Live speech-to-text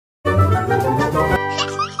Hello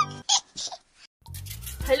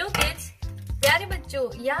kids, प्यारे बच्चों,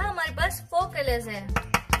 यहाँ हमारे पास 4 कलर्स है।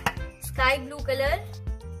 Sky blue colour,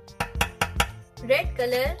 red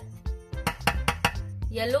colour,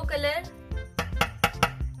 yellow colour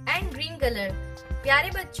and green colour. प्यारे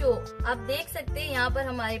बच्चों, आप देख सकते हैं यहाँ पर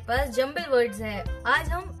हमारे पास जंबल वर्ड्स है। आज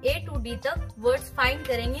हम A to D तक वर्ड्स फाइंड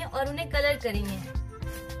करेंगे और उन्हें कलर करेंगे।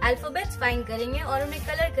 अल्फाबेट्स फाइंड करेंगे और उन्हें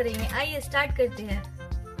कलर करेंगे। आइए स्टार्ट करते हैं।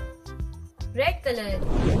 Red colour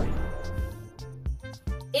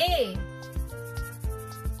A,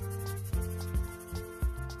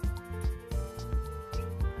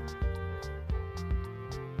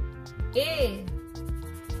 A,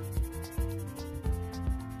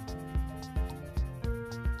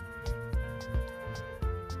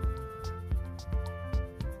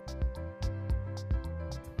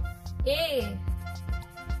 A,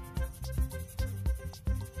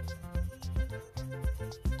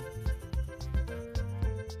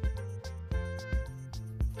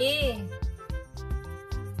 A,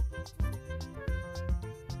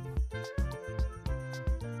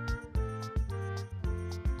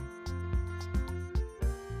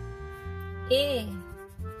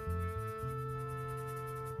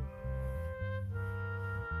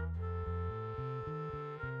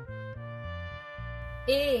 A,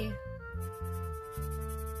 A,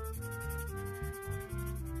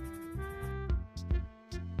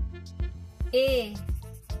 A,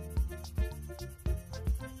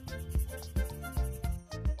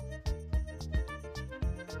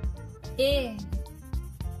 A,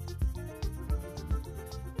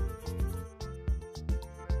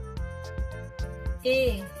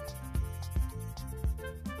 A,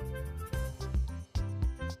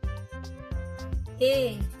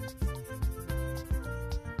 A,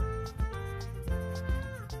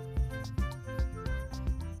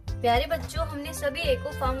 प्यारे बच्चों, हमने सभी ए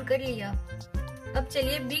को फाउंड कर लिया। अब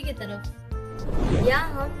चलिए बी की तरफ।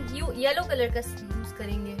 यहाँ हम येलो कलर का यूज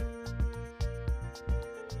करेंगे।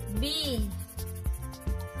 B,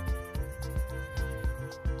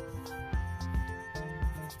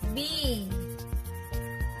 B,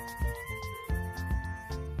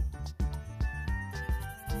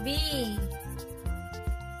 B,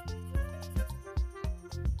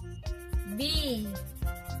 B,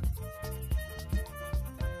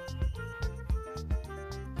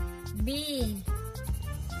 B,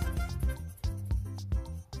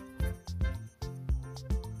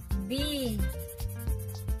 B,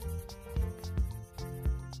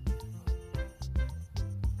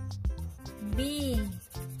 B,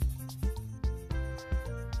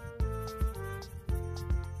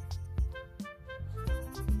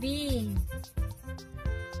 B,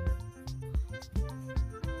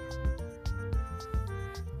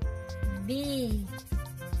 B,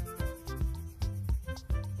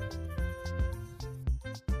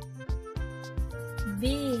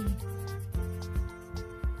 B,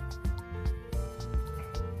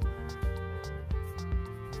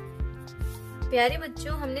 प्यारे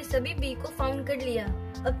बच्चों, हमने सभी बी को फाउंड कर लिया।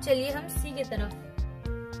 अब चलिए हम सी की तरफ।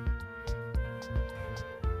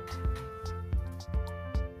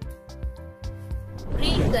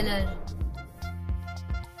 ग्रीन कलर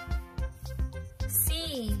सी,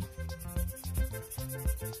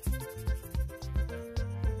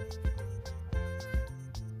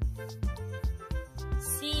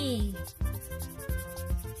 सी,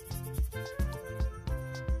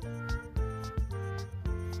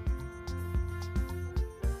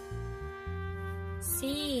 C,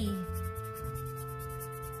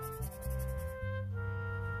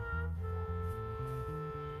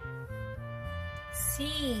 C,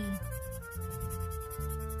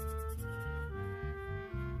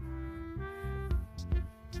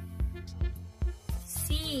 C, C,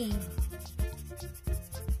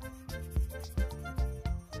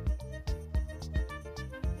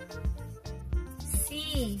 C,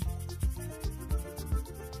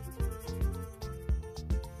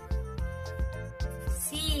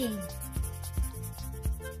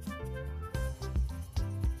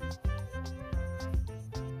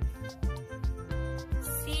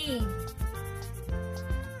 C,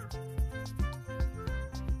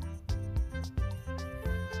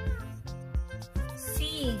 C,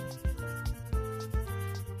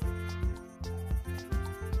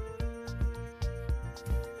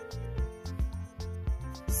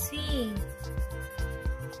 C,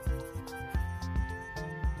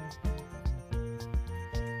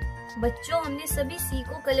 बच्चों, हमने सभी सी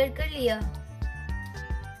को कलर कर लिया।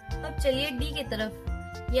 अब चलिए डी की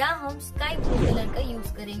तरफ। यहाँ हम स्काई ब्लू कलर का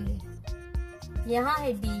यूज करेंगे। यहाँ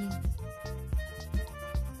है D.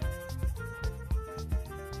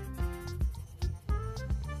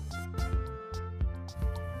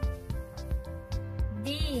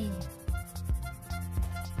 D.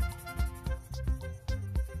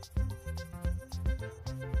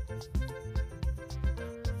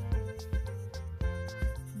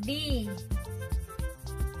 D.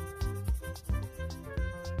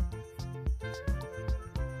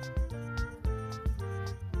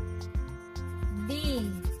 D.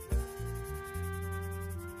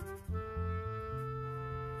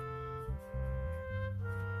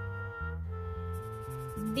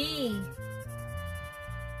 D.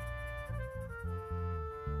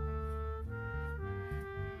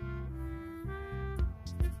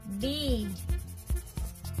 D.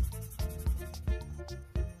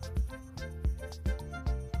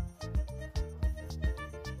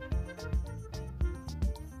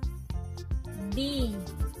 D.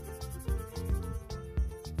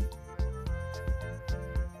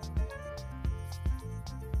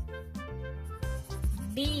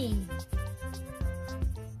 D.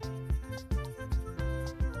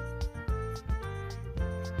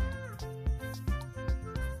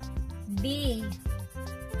 D.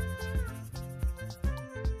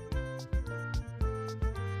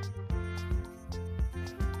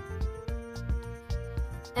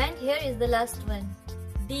 And here is the last one.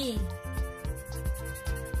 D.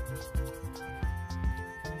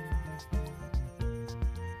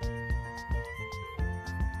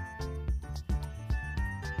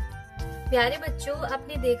 प्यारे बच्चों,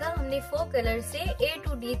 आपने देखा हमने 4 कलर से A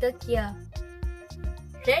to D तक किया.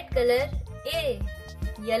 Red colour A,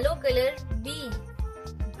 yellow colour B,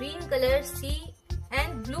 green colour C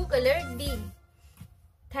and blue color D.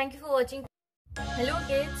 Thank you for watching. Hello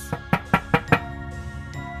kids.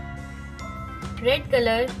 Red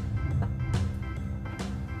color,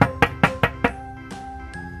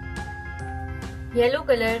 yellow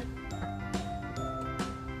color,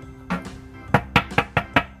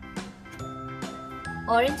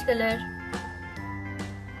 orange color,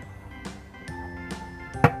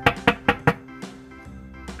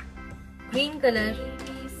 green color,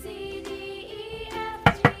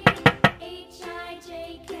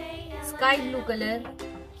 sky blue color,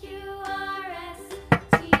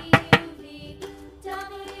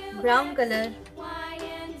 brown color,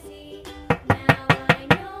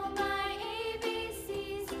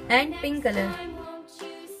 and pink color.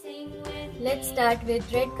 Let's start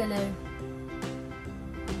with red color.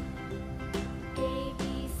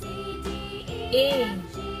 A.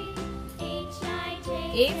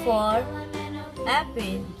 A for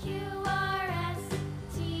apple.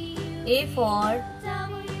 A for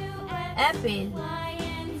apple.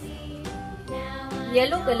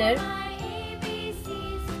 Yellow color.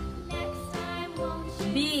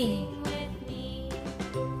 B.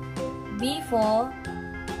 B for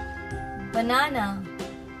banana.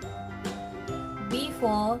 B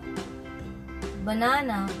for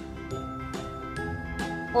banana.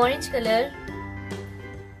 Orange color.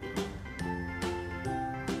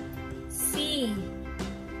 C.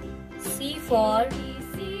 C for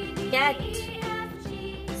cat.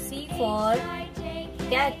 C for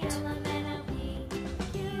cat.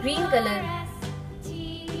 Green color.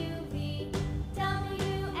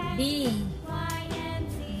 D.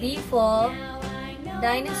 D for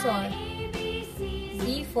dinosaur.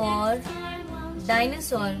 D for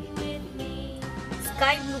dinosaur.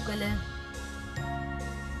 Sky blue color.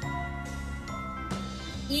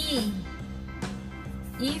 E.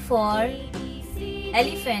 E for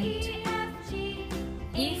elephant.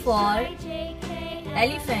 E for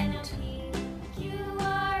elephant.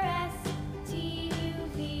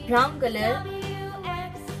 Brown color.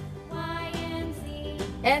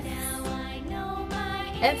 F.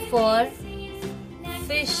 F for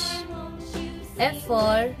fish. F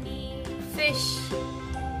for fish.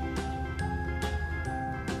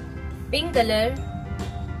 Pink color.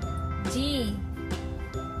 G.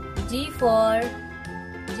 G for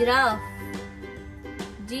giraffe.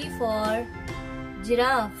 G for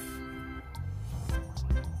giraffe.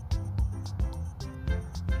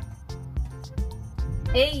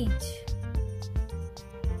 H.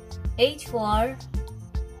 H for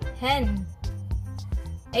hen.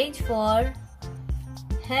 H for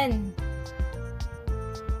hen.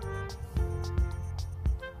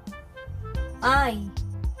 I.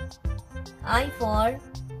 I for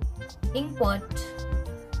inkpot.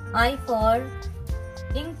 I for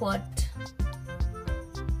inkpot.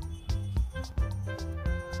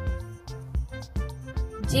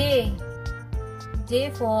 J. J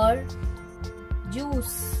for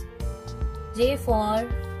juice. J for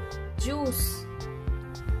juice.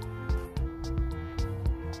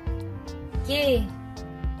 K.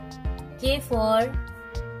 K for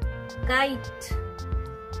kite.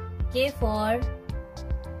 K for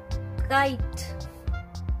kite.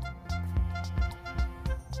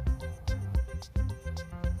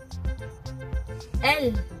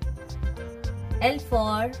 L. L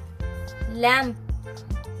for lamp.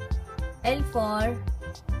 L for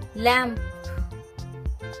lamp.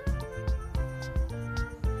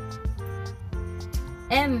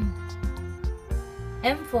 M.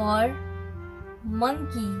 M for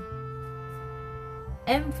monkey.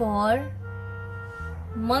 M for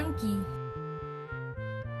monkey.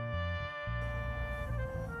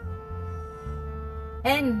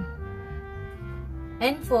 N.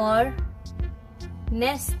 N for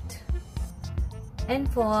nest. N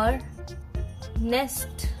for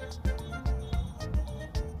nest.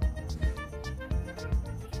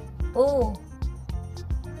 O.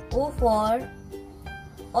 O for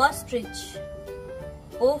ostrich.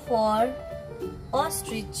 O for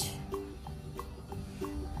ostrich.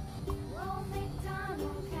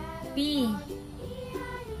 P.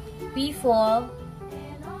 P for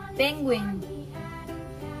penguin.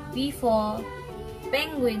 P for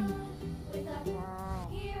penguin.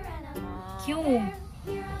 Q.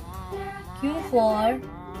 Q for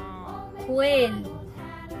quail.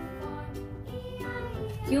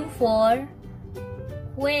 Q for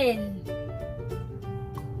quail.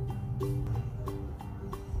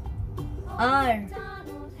 R.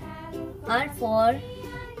 R for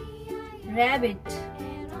rabbit.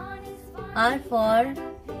 R for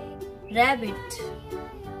rabbit.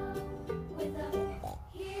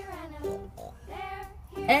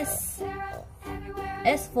 S.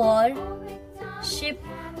 S for ship.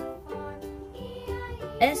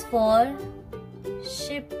 S for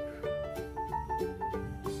ship.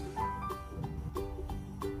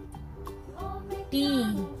 T.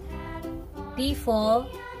 T for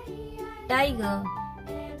tiger.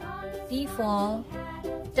 T for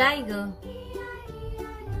tiger.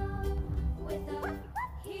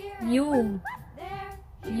 U.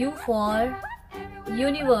 U for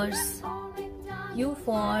universe. U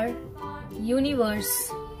for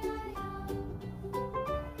universe.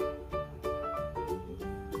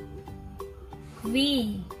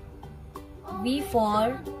 V. V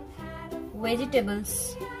for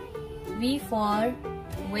vegetables. V for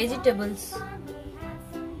vegetables.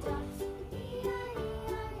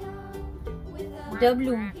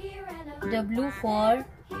 W. W for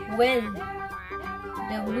well.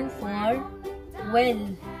 W for well.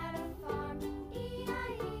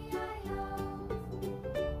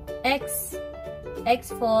 X.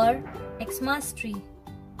 X for Xmas tree.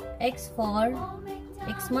 X for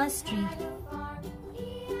Xmas tree.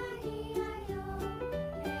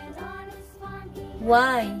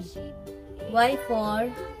 Y. Y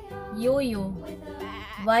for yo-yo.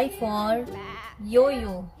 Y for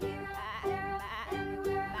yo-yo.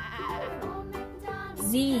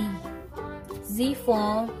 Z. Z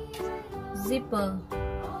for zipper.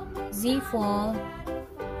 Z for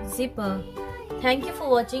zipper. Thank you for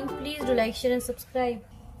watching. Please do like, share and subscribe.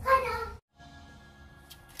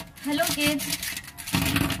 Hello kids.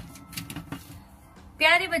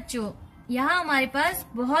 प्यारे बच्चों, यहाँ हमारे पास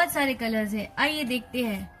बहुत सारे colours हैं. आइए देखते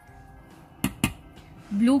हैं.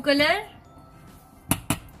 Blue colour,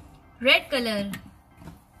 red colour,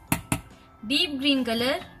 deep green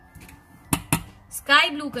colour, sky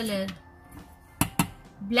blue colour,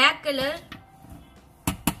 black colour,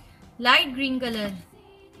 light green colour,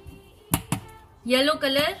 yellow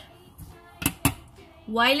colour,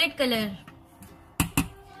 violet colour,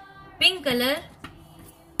 pink colour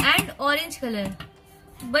and orange colour.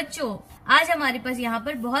 बच्चों, आज हमारे पास यहाँ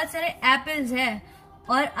पर बहुत सारे एप्पल्स हैं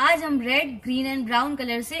और आज हम red, green and brown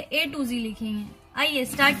colour से A to Z लिखेंगे. आइए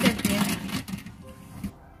स्टार्ट करते हैं.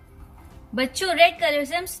 बच्चों, रेड कलर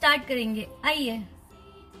से हम स्टार्ट करेंगे. आइए.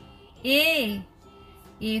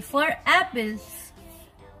 A for apples.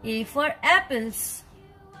 A for apples.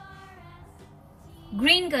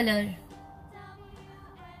 Green color.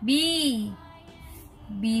 B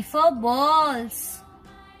for balls.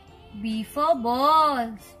 B for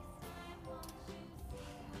balls.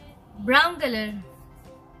 Brown color.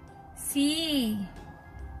 C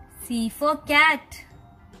for cat.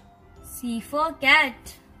 C for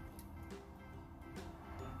cat.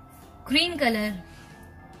 Green color.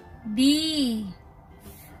 D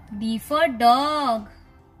for dog.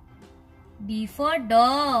 D for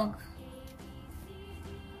dog.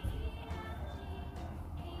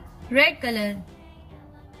 Red color.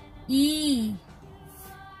 E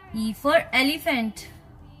for elephant.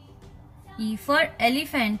 E for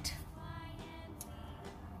elephant.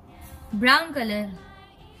 Brown color.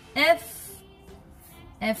 F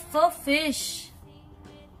for fish.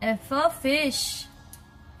 F for fish.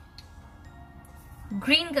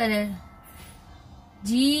 Green color.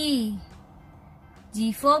 G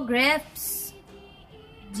for grapes.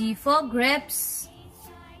 G for grapes.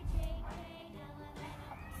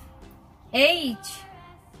 H.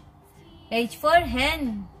 H for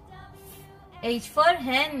hen. H for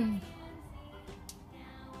hen.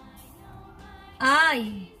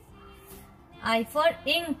 I. I for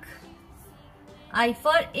ink. I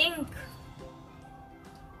for ink.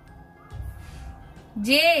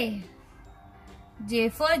 J. J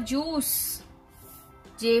for juice.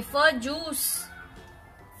 J for juice.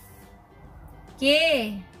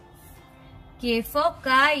 K. K for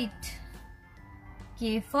kite.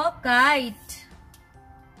 K for kite.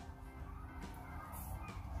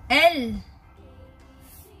 L.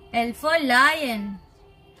 L for lion.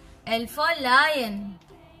 L for lion.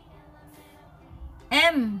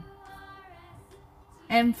 M.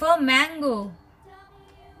 M for mango.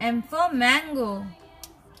 M for mango.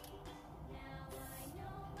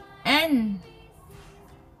 N.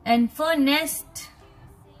 N for nest.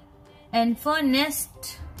 N for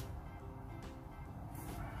nest.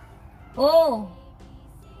 O.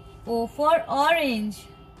 O for orange.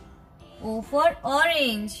 O for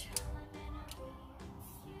orange.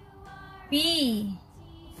 P.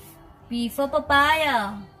 P for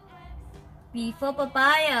papaya. P for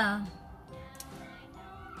papaya.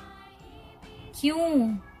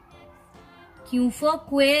 Q. Q for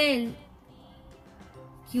quail.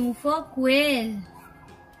 Q for quail.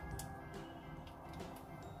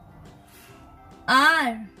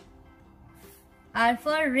 R. R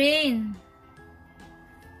for rain.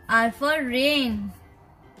 R for rain.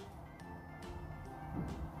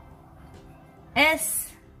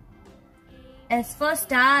 S. S for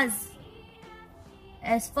stars.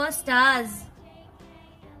 S for stars.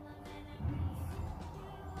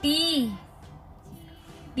 T.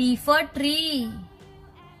 T for tree.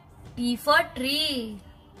 T for tree.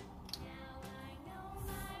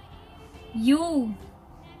 U.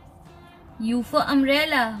 U for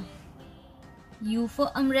umbrella. U for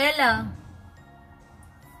umbrella.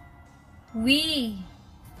 V.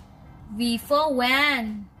 V for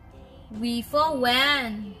van. V for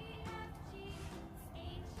van.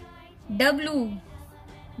 W.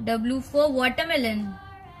 W for watermelon.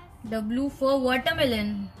 W for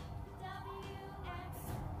watermelon.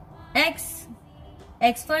 X.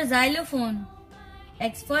 X for xylophone.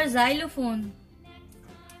 X for xylophone.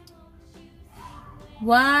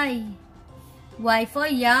 Y. Y for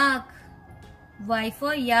yak. Y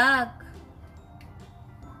for yak.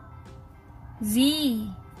 Z.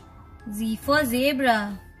 Z for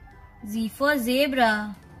zebra. Z for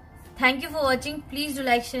zebra. Thank you for watching. Please do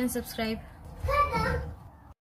like, share and subscribe.